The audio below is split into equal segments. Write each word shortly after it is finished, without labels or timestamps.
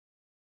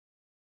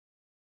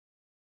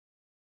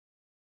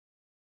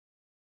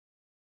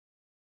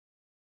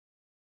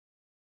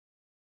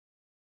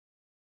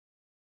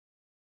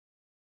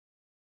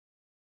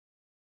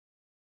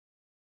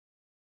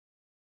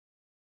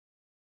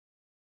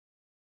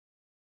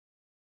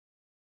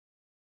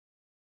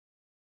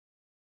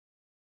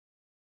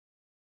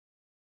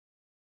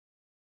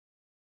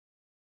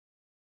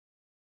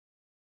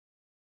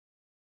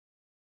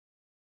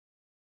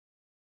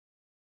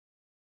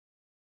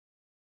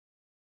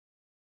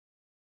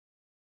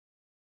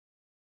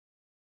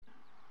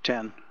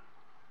10,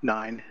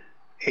 9,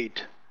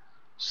 8,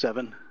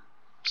 7,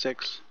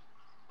 6,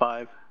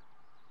 5,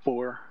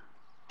 4,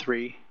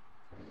 3,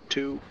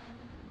 2,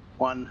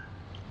 1,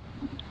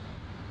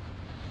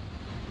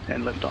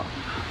 and liftoff.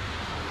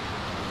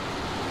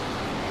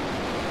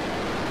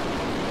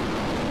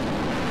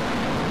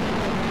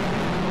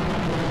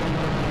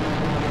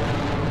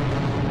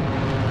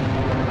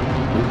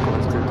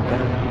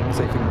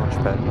 Safing launch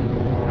pad.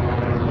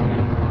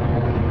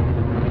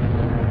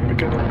 We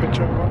get a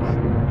picture of us.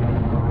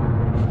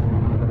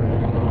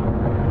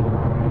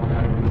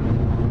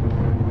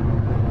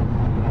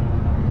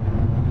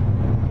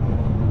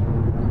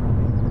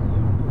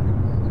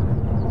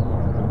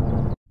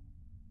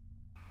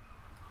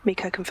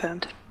 Miko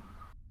confirmed.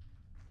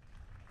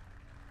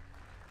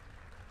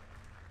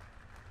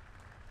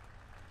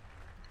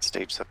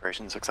 Stage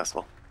separation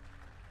successful.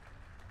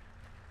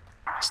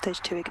 Stage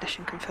 2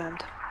 ignition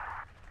confirmed.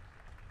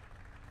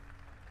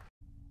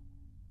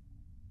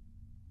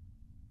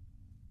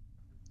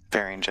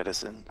 Fairing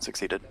jettison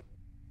succeeded.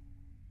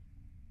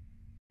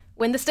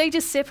 When the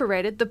stages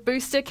separated, the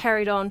booster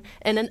carried on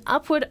in an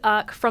upward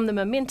arc from the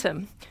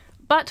momentum.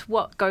 But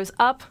what goes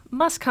up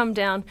must come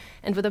down,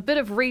 and with a bit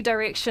of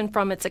redirection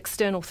from its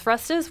external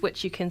thrusters,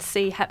 which you can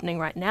see happening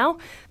right now,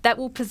 that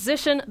will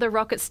position the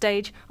rocket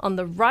stage on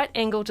the right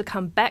angle to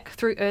come back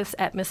through Earth's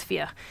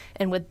atmosphere.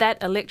 And with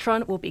that,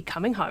 Electron will be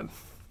coming home.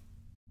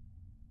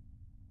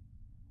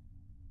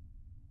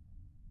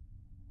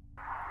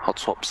 Hot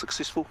swap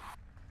successful.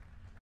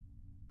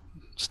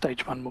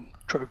 Stage 1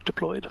 drogue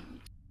deployed.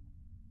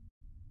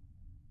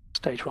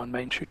 Stage 1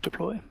 main chute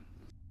deploy.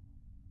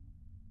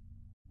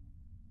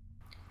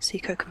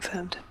 Seco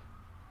confirmed.